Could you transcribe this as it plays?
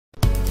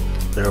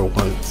There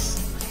once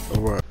a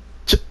world.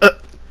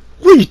 What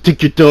do you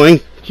think you're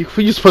doing?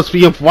 You're supposed to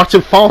be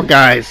watching Fall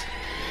Guys,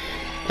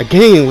 a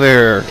game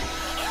where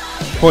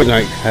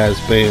Fortnite has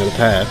been in the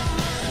past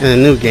and the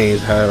new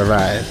games have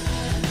arrived.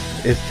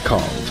 It's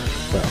called,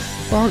 well,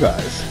 Fall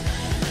Guys.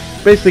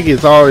 Basically,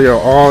 it's all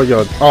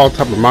type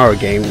of Mario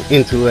game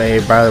into a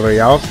battle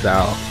royale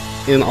style,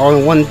 in all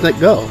in one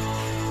go.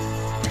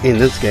 In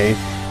this game,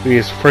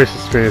 we first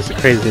experience the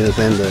craziness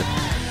and the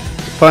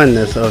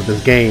funness of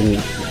this game,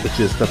 which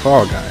is the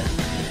Fall Guys.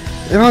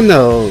 And I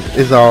know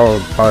it's all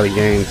part of the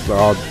games, so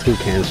all the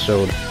toucans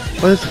showed,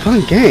 but it's a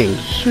fun game. You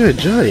should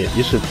enjoy it.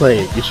 You should play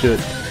it. You should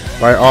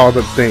buy all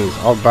the things,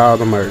 buy all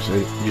the merch,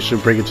 and you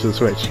should bring it to the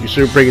Switch. You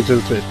should bring it to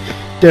the Switch.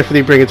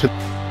 Definitely bring it to.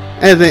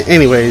 And then,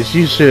 anyways,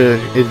 you should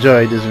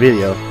enjoy this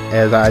video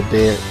as I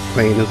did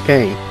playing this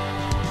game,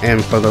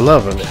 and for the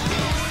love of it.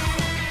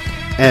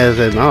 As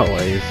in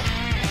always,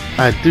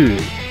 I do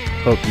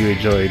hope you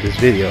enjoy this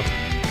video,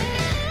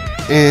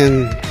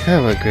 and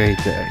have a great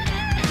day.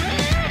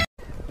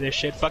 This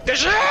shit, fuck this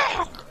shit!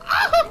 I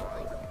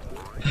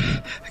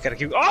gotta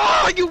keep.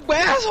 Oh, you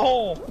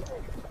asshole!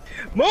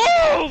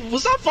 Move!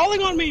 Stop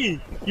falling on me!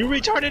 You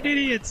retarded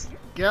idiots!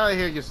 Get out of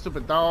here, you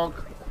stupid dog!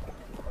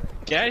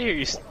 Get out of here,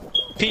 you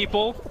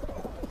people!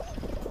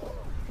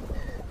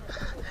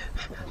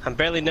 I'm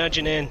barely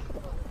nudging in.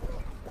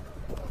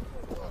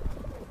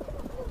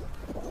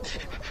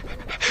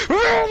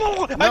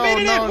 No,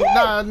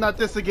 not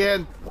this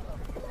again!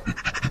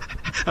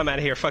 I'm out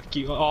of here, fuck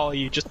you, all of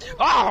you, just.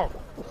 Oh!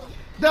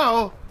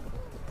 No!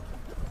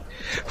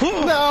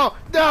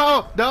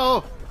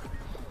 No!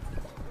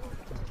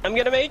 I'm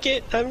gonna make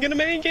it! I'm gonna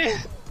make it!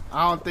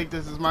 I don't think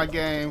this is my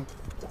game.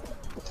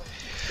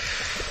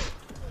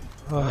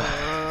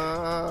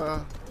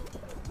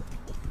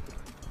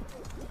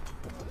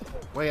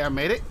 Wait, I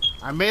made it?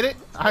 I made it?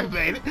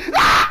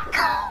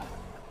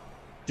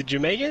 Did you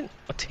make it?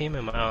 What team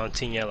am I on?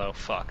 Team Yellow,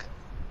 fuck.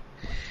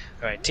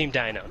 Alright, Team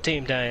Dino,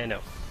 Team Dino.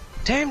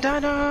 Team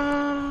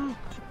Dino!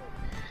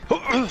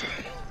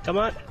 Come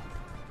on.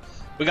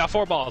 We got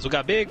 4 balls. We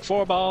got big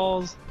 4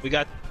 balls. We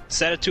got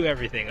set it to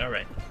everything.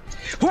 Alright.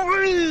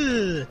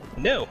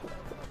 No.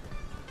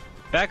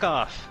 Back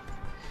off.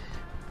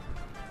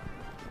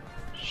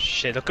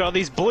 Shit, look at all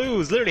these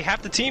blues. Literally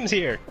half the team's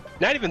here.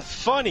 Not even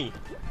funny.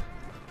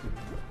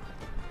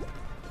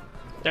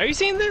 Are you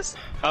seeing this?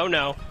 Oh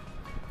no.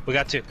 We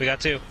got 2. We got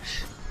 2.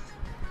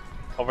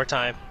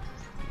 Overtime.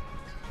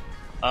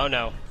 Oh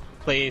no.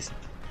 Please.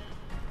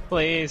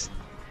 Please.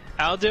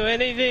 I'll do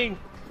anything.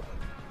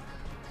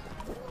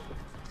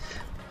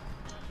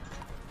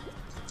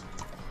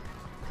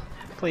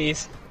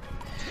 Please.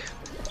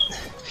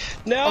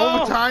 No!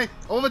 Overtime!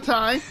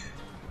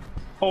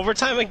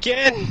 Overtime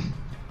again!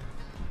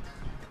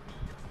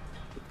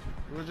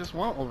 We just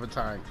want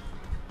overtime.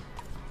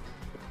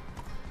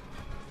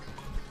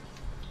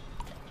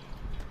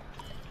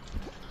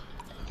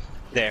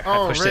 There,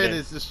 oh, I pushed red it in.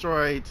 is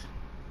destroyed.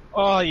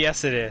 Oh,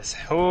 yes it is.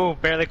 Oh,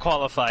 barely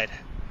qualified.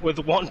 With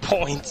 1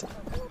 point.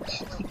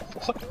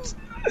 What?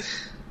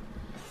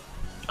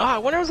 Oh, I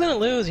wonder I was gonna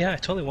lose. Yeah, I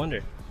totally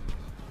wondered.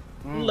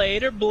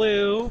 Later,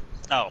 blue.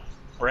 Oh,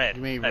 red.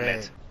 You mean I red.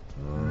 meant.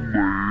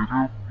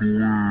 Later,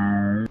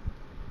 blue.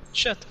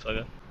 Shut the fuck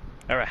up.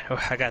 Alright,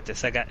 I got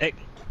this. Hey,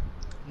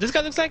 this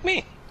guy looks like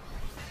me.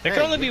 There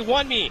can only be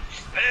one me.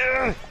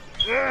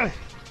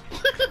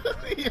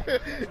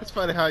 It's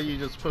funny how you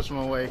just push him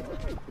away.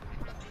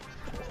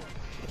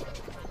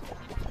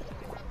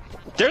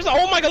 There's.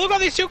 Oh my god, look at all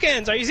these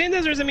toucans. Are you seeing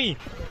this or is it me?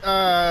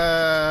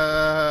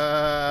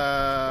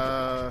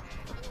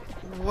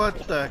 What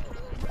the?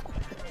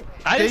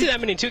 I didn't see that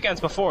many toucans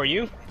before,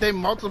 you? They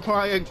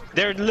multiplying.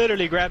 They're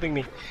literally grabbing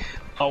me.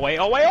 Oh wait,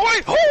 oh wait, oh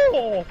wait!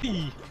 Oh!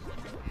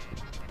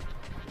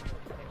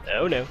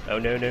 Oh no, oh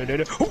no, no, no,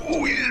 no.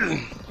 Oh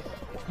yeah!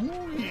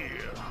 Oh yeah!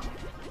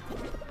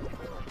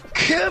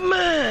 Come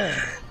on!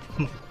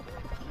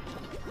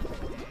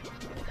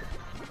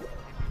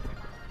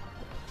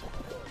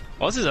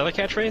 What's his other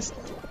catchphrase?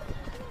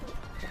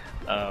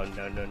 Oh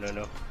no, no, no,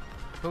 no.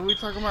 Who are we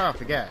talking about? I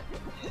forgot.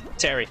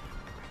 Terry.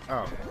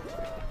 Oh.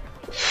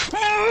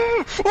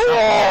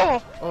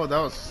 Oh! Oh,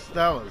 that was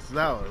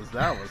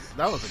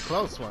a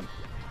close one.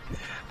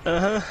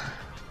 Uh-huh.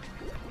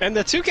 And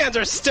the toucans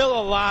are still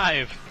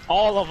alive.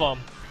 All of them.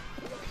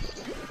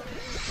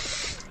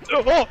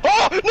 Oh,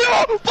 oh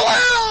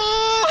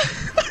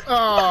no!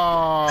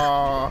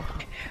 Oh.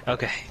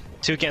 Okay,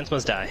 toucans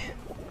must die.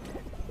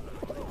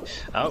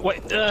 Oh,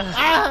 wait.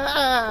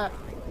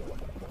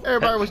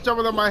 Everybody was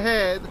jumping on my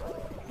head.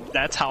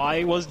 That's how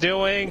I was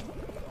doing.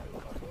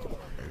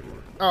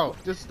 Oh,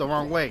 this is the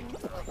wrong way.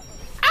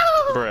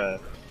 Bruh.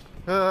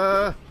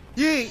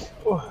 Yeet.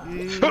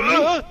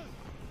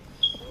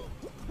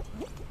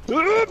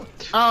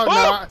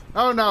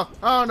 Oh no!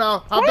 I'm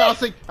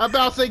bouncing!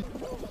 Almost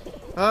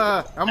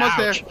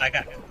there. I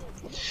got it.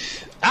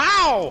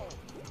 Ow!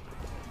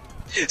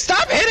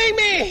 Stop hitting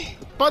me!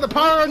 By the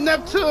power of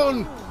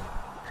Neptune!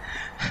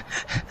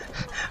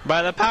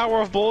 By the power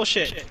of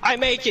bullshit, I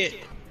make it!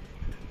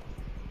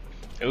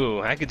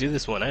 Ooh, I could do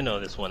this one. I know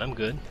this one. I'm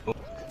good. Ooh.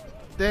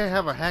 They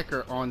have a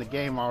hacker on the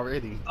game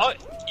already. Oh,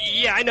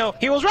 yeah, I know.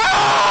 He was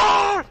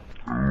right.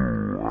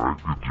 I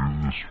could do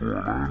this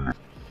one.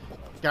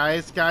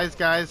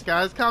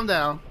 Guys, calm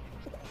down.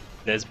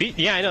 There's beat.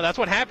 Yeah, I know. That's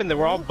what happened. They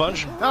were all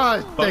bunched. Oh,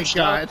 thank Bunched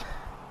up. God.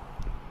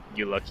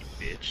 You lucky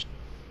bitch.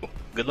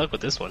 Good luck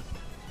with this one.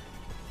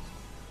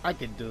 I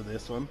can do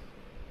this one.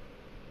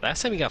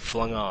 Last time he got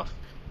flung off.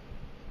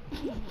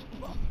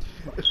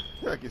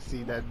 I can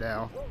see that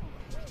now.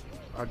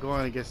 I'm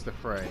going against the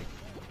fray.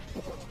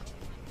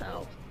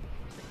 Ow.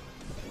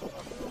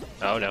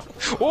 Oh no.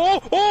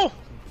 Oh! Oh!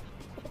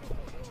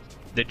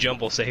 The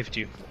jumble saved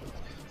you.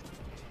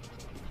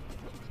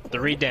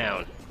 3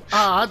 down.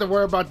 Ah, I have to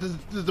worry about this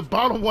the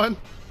bottom one.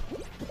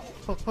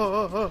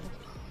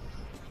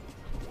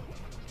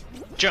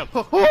 Jump!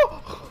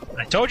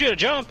 I told you to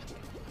jump!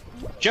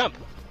 Jump!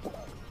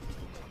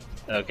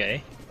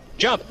 Okay.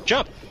 Jump!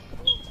 Jump!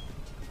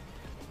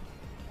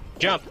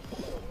 Jump!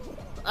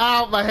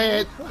 Ow, my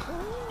head.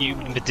 You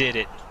did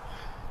it.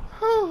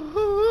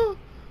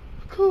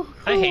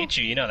 I hate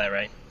you, you know that,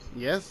 right?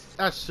 Yes,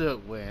 I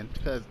should win,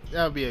 because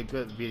that would be a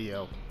good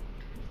video.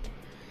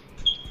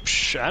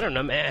 Psh, I don't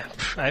know, man.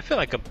 I feel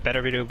like a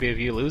better video would be of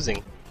you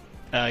losing.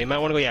 You might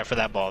want to go, yeah, for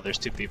that ball. There's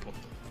 2 people.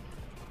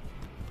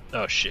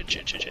 Oh, shit.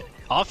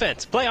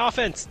 Offense! Play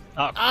offense!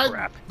 Oh,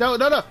 crap. No,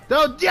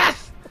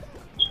 yes!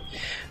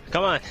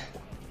 Come on.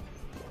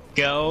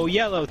 Go,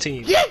 yellow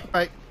team. Yeah!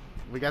 Right,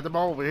 we got the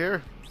ball over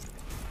here.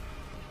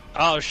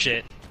 Oh,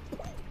 shit.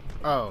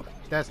 Oh,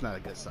 that's not a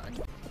good sign.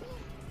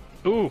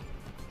 Ooh.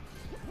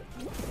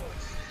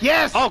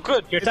 Yes! Oh,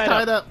 good. You're It's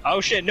tied up. Oh,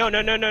 shit. No.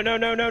 No! No!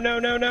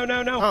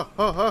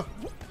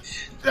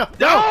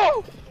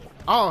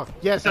 Oh,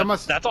 yes, I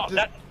must. That's all.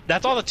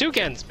 That's all the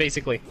toucans,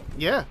 basically.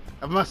 Yeah,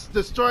 I must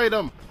destroy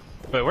them.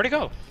 Wait, where'd it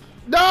go?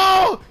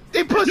 No!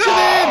 They pushed it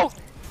in!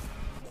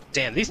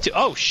 Damn, these two.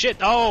 Oh shit!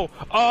 Oh!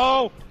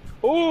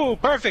 Ooh,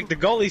 perfect. The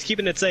goalie's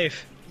keeping it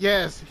safe.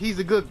 Yes, he's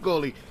a good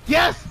goalie.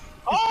 Yes!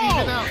 He's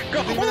even out.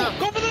 Go, He's even out.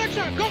 go for the next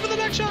shot! Go for the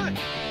next shot!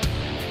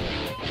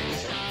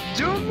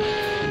 Do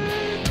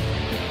it!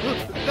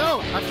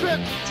 No, I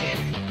tripped. Damn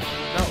it.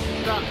 No,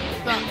 stop.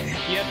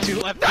 You have 2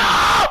 left. No!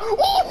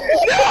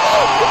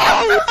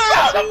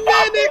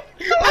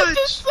 I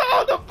just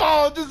saw the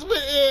ball just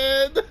went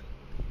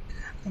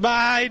in.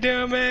 Bye,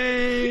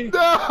 Domain.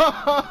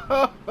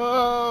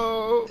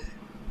 No!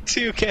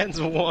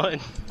 Toucans won.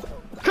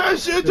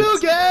 Curse you,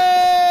 Toucan!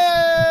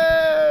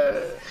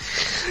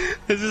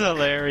 This is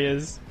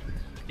hilarious.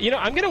 You know,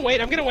 I'm gonna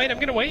wait.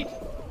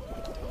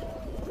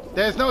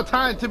 There's no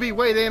time to be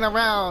waiting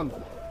around.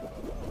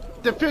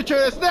 The future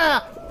is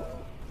now.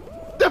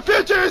 The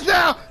future is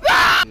now.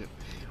 Ah!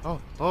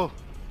 Oh,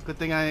 good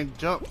thing I didn't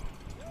jump.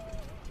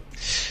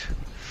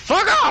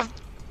 Fuck off,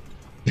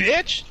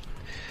 bitch!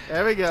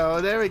 There we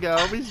go.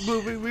 We's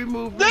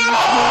moving.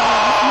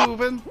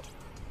 No!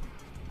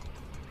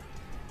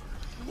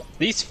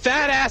 These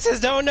fat asses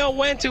don't know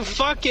when to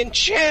fucking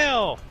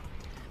chill.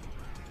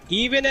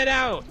 Even it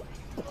out.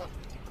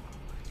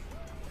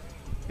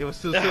 It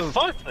was too soon.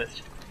 Fuck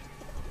this.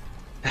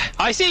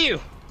 I see you.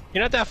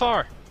 You're not that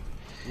far.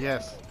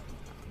 Yes.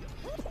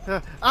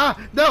 No,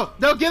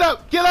 get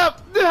up!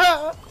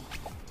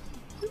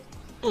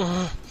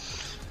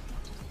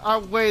 I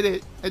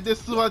waited, and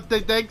this is what the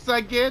thanks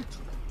I get?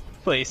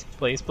 Please.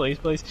 I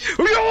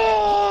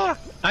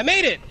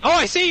made it! Oh,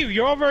 I see you!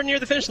 You're over near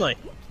the finish line.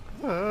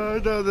 Come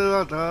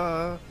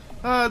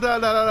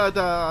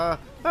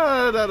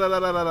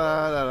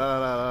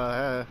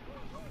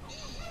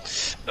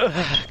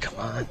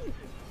on.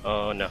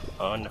 Oh no.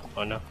 Oh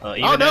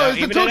no,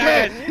 it's the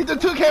toucan! The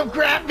toucan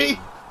grabbed me!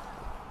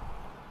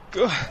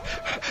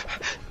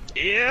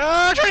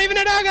 Yeah, trying to even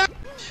it out.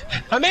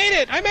 I made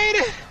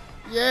it!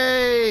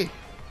 Yay!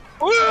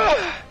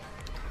 Oh!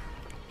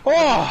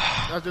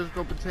 I'll just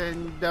go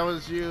pretend that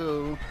was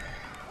you.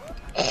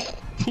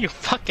 You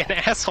fucking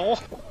asshole!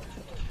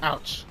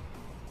 Ouch.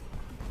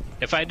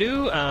 If I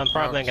do,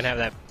 probably not gonna have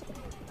that.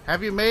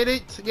 Have you made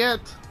it yet?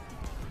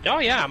 Oh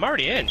yeah, I'm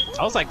already in.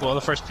 I was like one of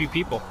the first few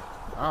people.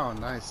 Oh,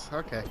 nice.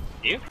 Okay.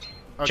 You?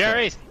 Okay.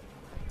 Cherries!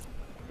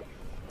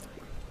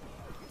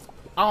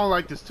 I don't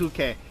like this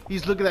toucan.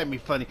 He's looking at me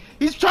funny.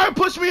 He's trying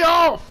to push me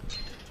off!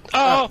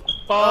 I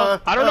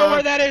don't know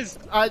where that is!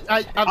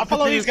 I'll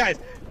follow these guys!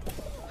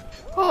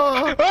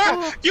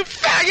 You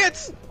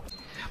faggots!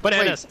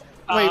 Bananas!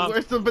 Wait,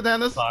 where's the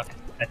bananas? Fuck.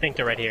 I think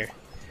they're right here.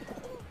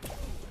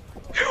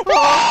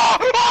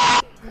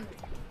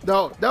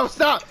 No,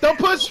 stop! Don't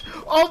push!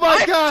 Oh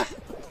my god!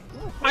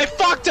 I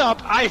fucked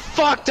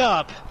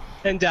up!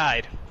 And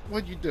died.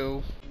 What'd you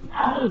do?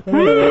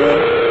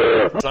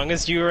 As long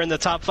as you are in the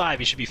top 5,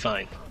 you should be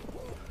fine.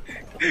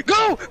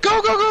 Go!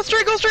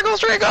 Straight, go!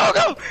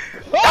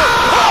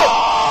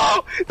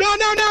 Oh! No!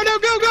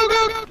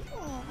 Go!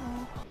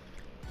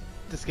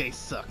 This game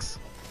sucks.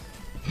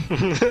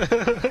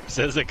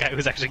 Says the guy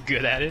who's actually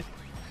good at it.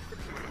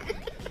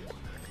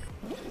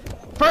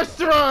 First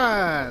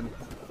run!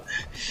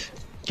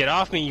 Get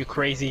off me, you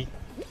crazy.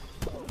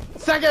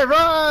 Second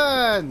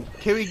run!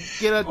 Can we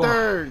get a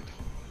third?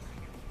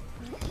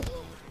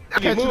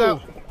 Catching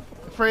up.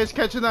 Fred's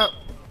catching up.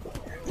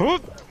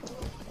 Whoop.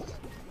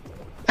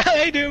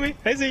 Hey, Doomy.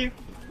 I see you.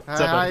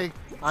 Hi.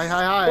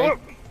 Hi.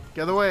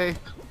 Get away.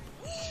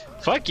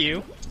 Fuck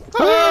you.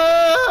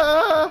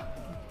 Ah!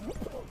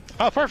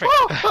 Oh, perfect.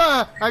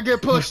 I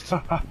get pushed.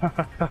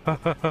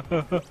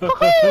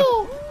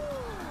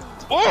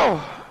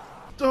 Oh!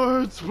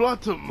 Third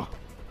Splatum.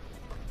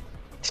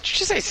 Did you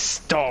just say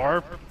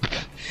star?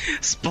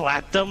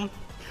 Splatum?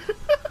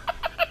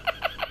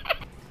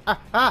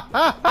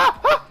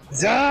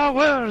 The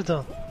world.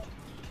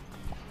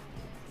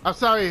 I'm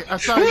sorry.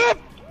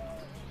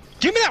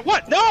 Give me that!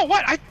 What? No!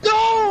 What? I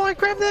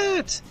grabbed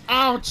that!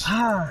 Ouch!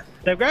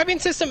 The grabbing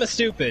system is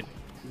stupid.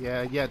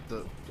 Yeah,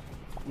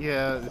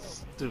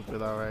 it's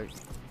stupid, alright.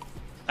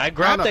 I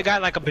grabbed the guy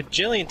like a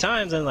bajillion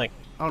times and like...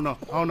 Oh no.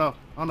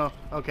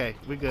 Okay,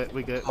 we good.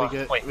 We good.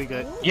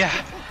 Yeah.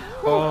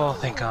 Oh,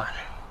 thank God.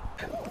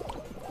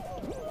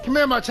 Come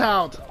here, my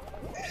child.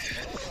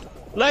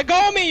 Let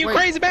go of me, you Wait.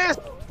 crazy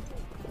bastard!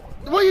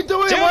 What are you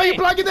doing? Tell Why are me. you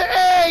blocking the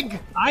egg?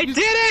 I did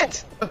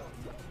it!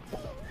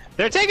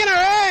 They're taking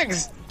our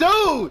eggs!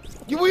 Dude,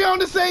 we on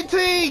the same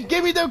team.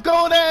 Give me the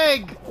gold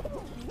egg.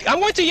 I'm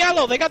going to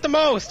yellow. They got the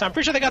most. I'm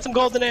pretty sure they got some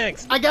golden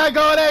eggs. I got a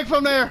gold egg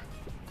from there.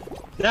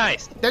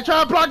 Nice. They're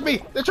trying to block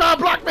me.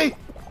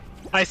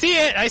 I see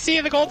it. I see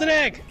the golden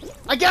egg.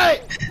 I got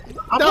it.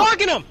 I'm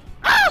blocking them.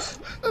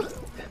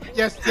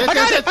 Yes. I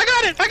got it.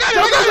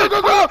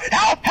 Go.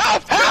 Help!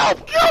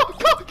 Go.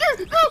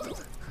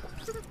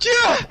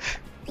 Yeah.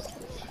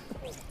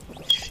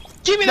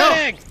 Give me that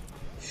egg.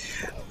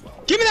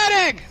 Give me that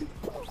egg.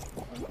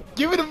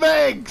 Give me the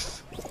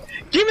eggs.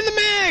 Give me the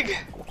meg.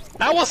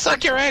 I will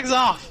suck your eggs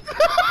off.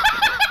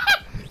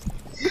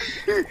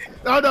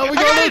 Oh no, we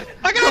I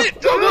got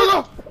it.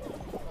 Go.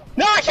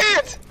 No, I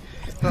can't.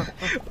 There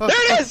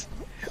it is.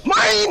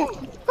 Mine.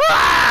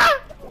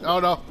 Oh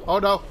no.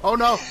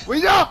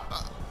 We go.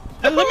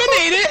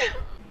 Eliminate it.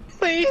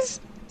 Please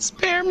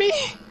spare me.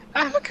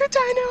 I'm a good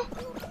dino.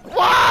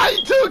 Why?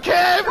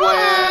 2K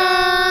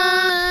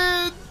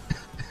win.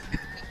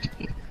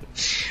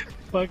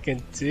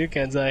 Fucking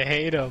toucans, I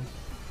hate them.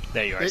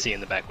 There you are, see you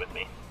in the back with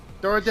me.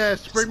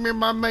 DoorDash, bring me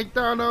my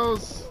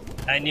McDonald's.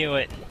 I knew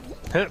it.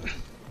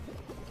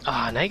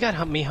 Now you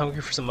got me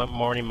hungry for some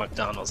morning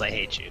McDonald's. I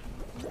hate you.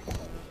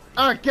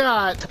 Oh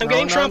God! I'm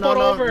getting trampled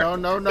over.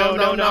 No!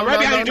 Right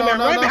behind you, man.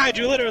 Right behind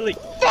you, literally.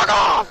 Fuck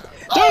off!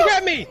 Don't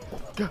grab me!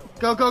 Go!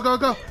 Go! No!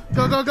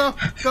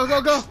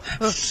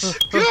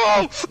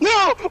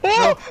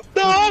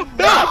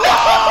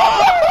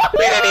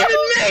 We didn't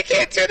even make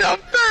it to the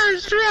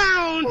first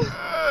round!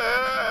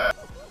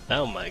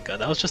 Oh my God,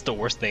 that was just the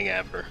worst thing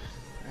ever.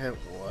 It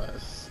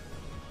was.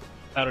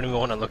 I don't even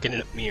want to look in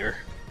a mirror.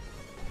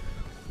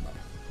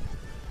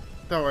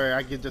 Don't worry,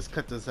 I can just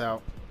cut this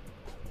out.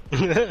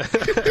 You're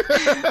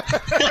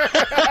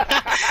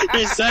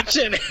such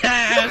an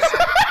ass!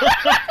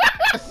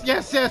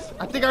 Yes!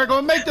 I think I'm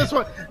gonna make this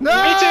one!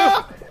 No! Me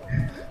too!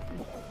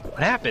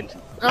 What happened?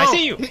 Oh, I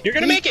see you! You're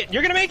gonna make it!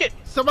 You're gonna make it!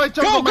 Somebody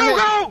jump on my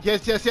head!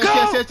 Yes! Yes!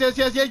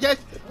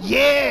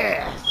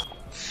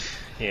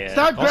 Yeah.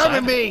 Stop Also,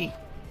 grabbing me!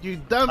 You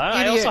dumb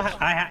I idiot! also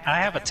I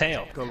have a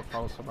tail. Go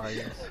follow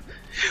somebody else.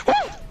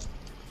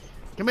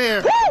 Come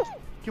here!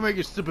 Come here,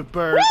 you stupid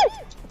bird!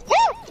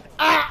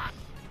 Ah!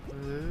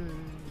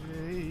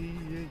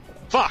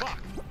 Fuck!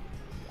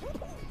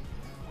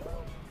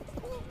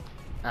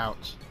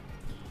 Ouch.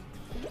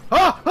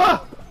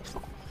 Ah!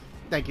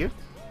 Thank you.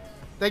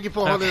 Thank you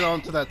for holding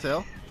on to that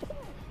tail.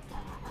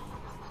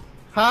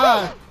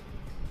 Ha!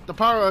 The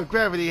power of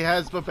gravity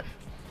has been...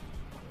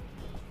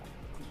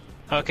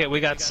 Okay, we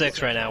got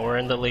 6 right now. We're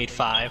in the lead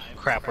 5.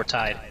 Crap, we're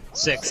tied.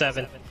 6,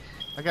 7.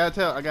 I gotta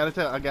tell. I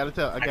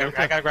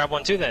gotta grab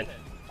one too then.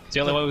 It's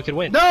the only way we could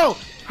win. No!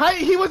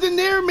 He wasn't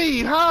near me!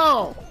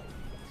 How?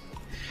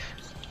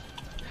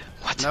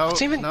 What? No,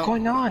 What's even no.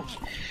 going on?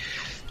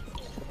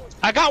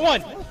 I got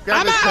one! Grab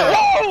I'm this out! tail.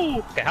 Whoa!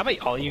 Okay, how about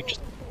all you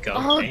just go?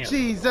 Oh Damn.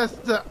 jeez, that's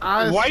the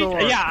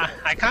eyesore. Yeah,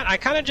 I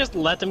kind of just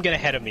let them get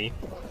ahead of me.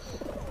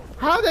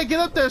 How'd they get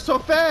up there so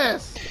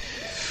fast?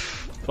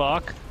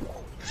 Fuck.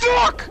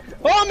 Fuck!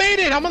 Oh, I made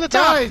it! I'm on the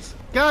top!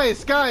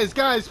 Guys,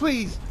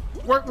 please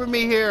work with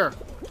me here.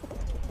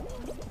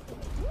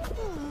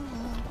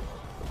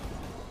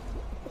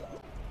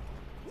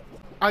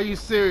 Are you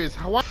serious?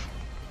 How?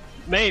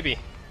 Maybe.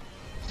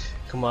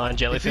 Come on,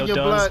 It's in Jellyfield your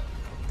Duns. blood.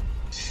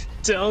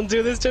 Don't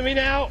do this to me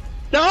now!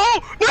 No!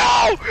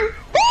 No!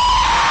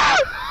 Ah!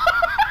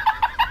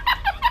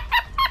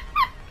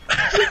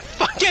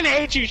 Fucking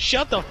hate you!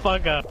 Shut the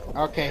fuck up!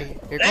 Okay,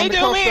 here They comes the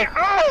do me! coaster.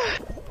 Ah!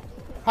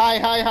 Hi,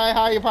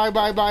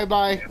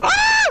 bye.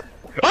 Ah!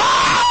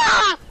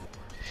 Ah!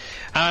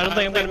 I don't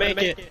think I'm gonna make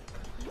it.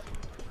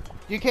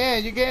 You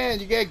can.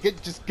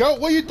 Just go.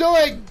 What are you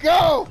doing?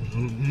 Go!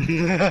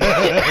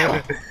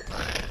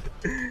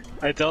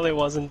 I totally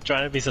wasn't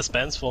trying to be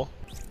suspenseful.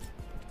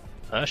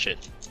 Oh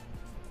shit.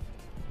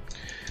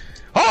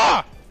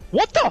 Ah!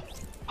 What the?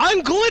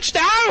 I'm glitched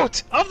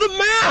out of the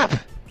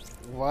map!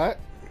 What?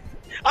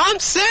 I'm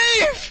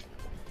safe!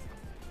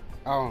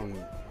 Oh.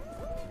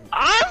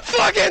 I'm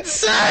fucking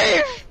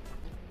safe!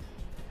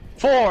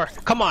 4,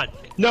 come on.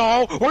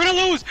 No, we're gonna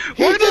lose!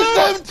 He We're gonna lose!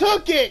 just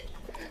took it!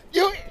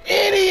 You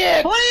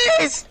idiot!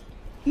 Please!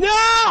 No!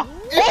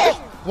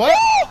 Oh! What?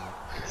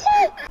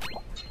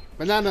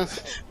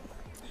 Bananas.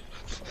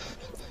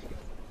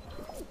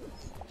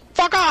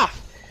 Fuck off!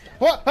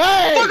 What?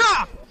 Hey! Fuck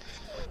off!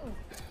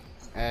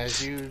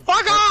 As you.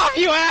 Fuck off,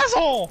 you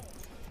asshole!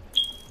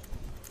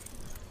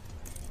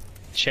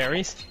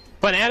 Cherries?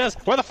 Bananas?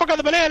 Where the fuck are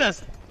the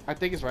bananas? I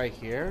think it's right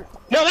here.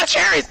 No, that's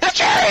cherries! That's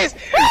cherries!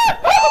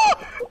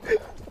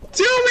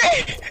 Do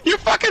me! You're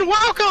fucking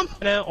welcome!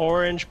 Banana,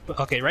 orange.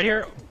 Okay, right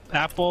here.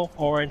 Apple,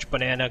 orange,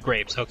 banana,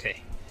 grapes.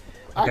 Okay.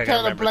 I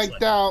kind of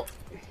blanked out.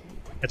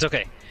 It's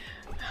okay.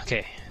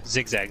 Okay.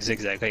 Zigzag,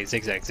 zigzag. Okay,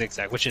 zigzag,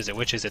 zigzag. Which is it?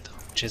 Which is it?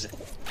 Which is it?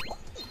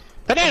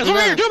 Bananas!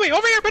 Over here! Do me!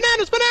 Over here!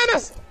 Bananas!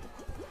 Bananas!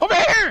 Over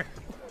here!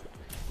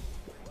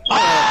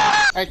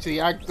 Ah!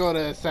 Actually, I go to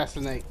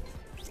assassinate.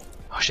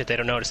 Oh shit, they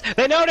don't notice.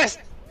 They noticed!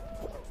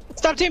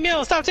 Stop Team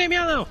Yellow! Stop Team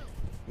Yellow!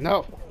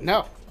 No,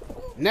 no,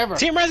 never.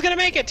 Team Red's gonna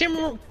make it!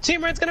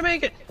 Team Red's gonna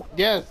make it!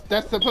 Yes,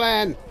 that's the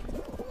plan.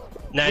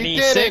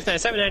 96,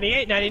 97,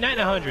 98, 99,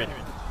 100.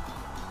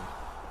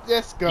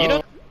 Let's go. You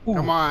don't-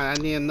 Come on, I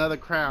need another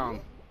crown.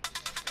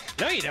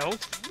 No, you don't.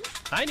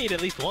 I need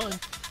at least one.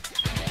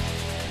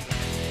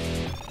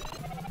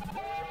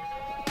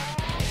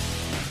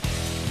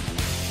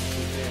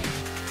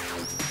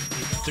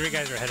 Three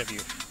guys are ahead of you.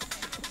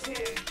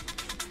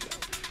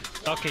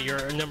 Okay,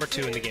 you're number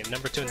 2 in the game.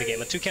 Number 2 in the game.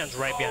 The 2 count's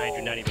right behind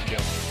you, not even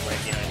joking. Right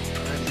behind you.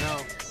 I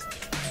know.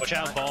 Watch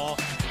out, ball.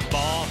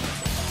 Ball. I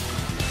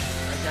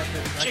got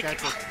this. I Chicken. got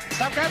this.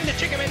 Stop grabbing the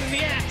chicken man in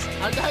the ass.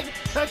 I'm not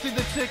touching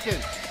the chicken.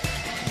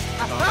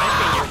 Oh, I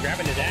think you're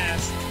grabbing his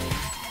ass.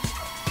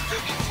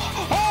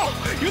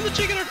 Oh! You're the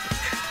chicken!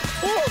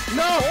 Oh!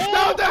 No! Oh!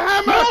 No! The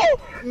hammer!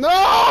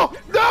 No!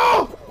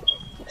 No!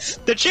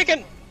 The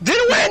chicken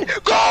didn't win!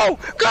 Go!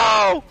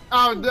 Go!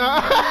 Oh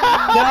no!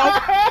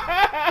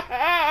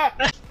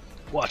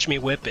 Watch me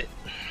whip it.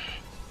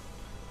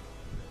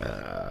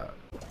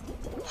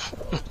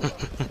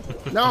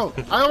 No!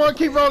 I don't want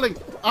to keep rolling.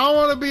 I don't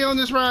want to be on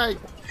this ride.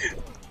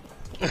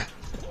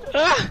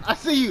 Ah! I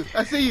see you.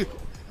 I see you.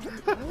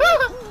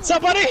 What's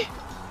up, buddy?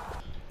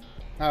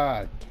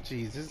 Ah,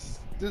 jeez, this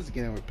is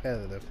getting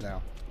repetitive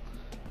now.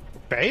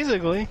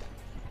 Basically.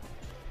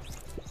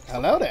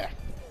 Hello there.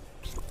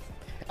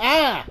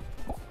 Ah!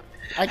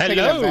 I take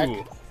that back.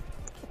 Hello!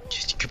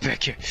 Just get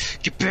back here.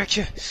 Get back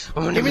here.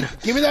 Oh, Give me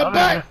that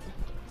back.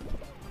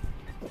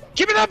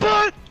 Give me that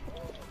butt!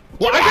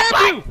 What? I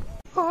grabbed you!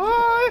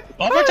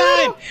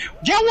 Overtime!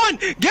 Get one!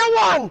 Get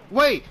one!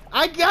 Wait,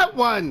 I got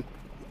one.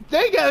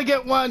 They gotta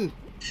get one.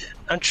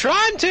 I'm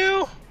trying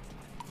to!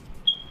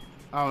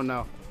 Oh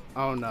no.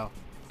 Oh no.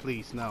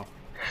 Please no.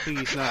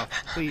 Please no.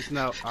 Please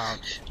no.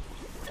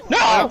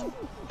 No!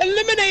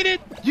 Eliminated!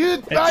 You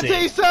Let's Dante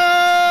see. sucks!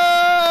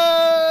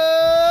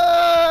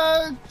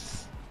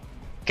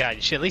 God,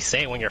 you should at least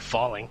say it when you're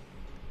falling.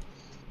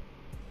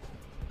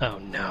 Oh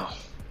no.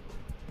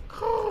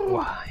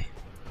 Why?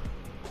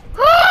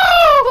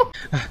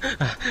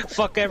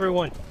 Fuck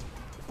everyone.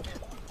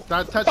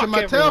 Stop touching Fuck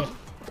my everyone. tail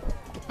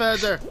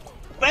feather.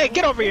 Hey,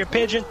 get over here,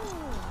 pigeon!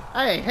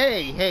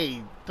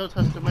 Hey, don't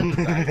touch the metal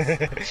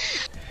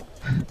dice.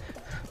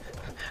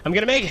 I'm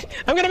gonna make it!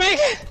 I'm gonna make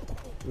it!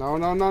 No,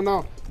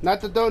 not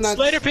the donuts.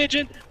 Later,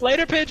 pigeon!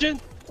 Later, pigeon!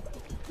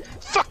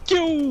 Fuck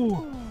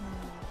you!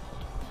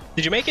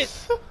 Did you make it?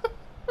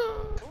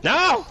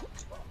 No!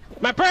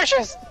 My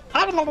precious!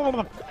 Give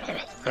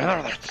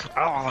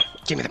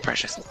me the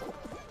precious.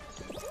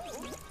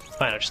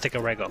 Fine, I'll just take a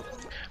Rego.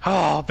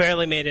 Oh,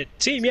 barely made it.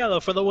 Team Yellow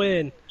for the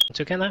win.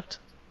 2 can left?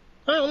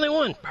 Oh, only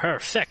 1.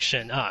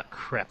 Perfection. Ah,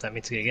 crap. That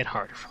means it's gonna get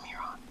harder from here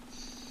on.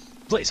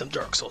 Play some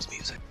Dark Souls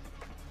music.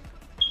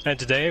 And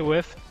today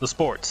with the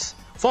sports.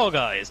 Fall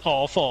Guys,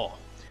 all fall.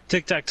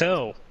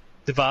 Tic-tac-toe.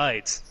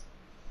 Divides.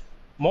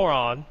 More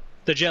on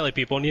the Jelly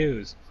People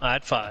news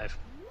at 5.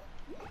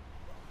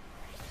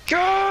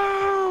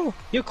 Go!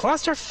 You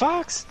cluster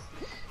fucks!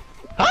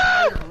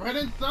 Ah!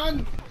 Running,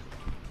 son.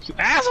 You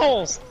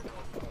assholes!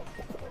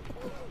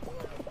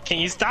 Can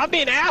you stop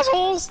being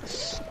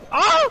assholes?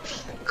 Oh!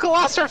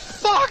 Cluster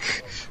fuck!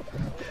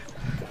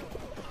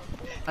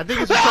 I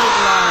think it's a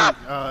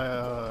straight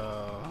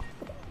line.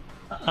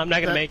 I'm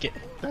not gonna make it.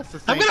 That's the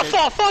same I'm gonna thing.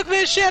 fall! Fuck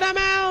this shit! I'm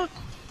out!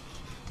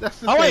 That's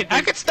the Oh same wait, I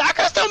thing. could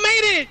still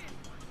made it!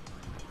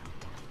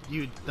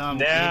 You dumb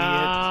idiot.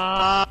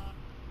 No.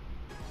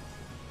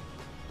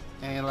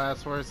 Any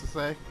last words to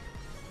say?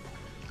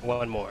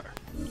 One more.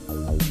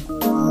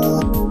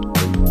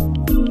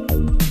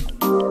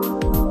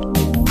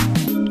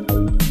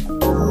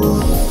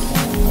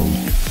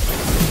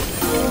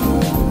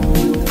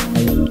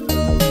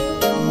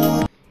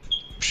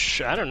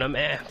 I don't know,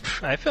 man.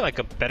 I feel like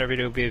a better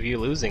video would be of you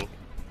losing.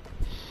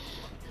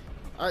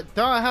 Don't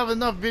I have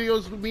enough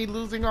videos with me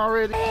losing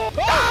already?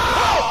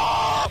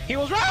 He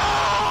was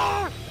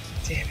wrong!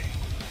 Damn it.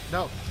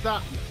 No,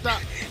 stop.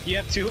 You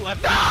have 2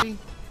 left.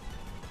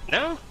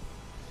 No?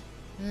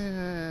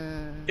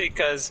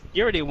 Because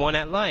you already won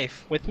at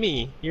life with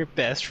me, your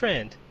best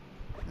friend.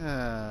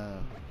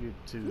 You're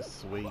too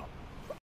sweet.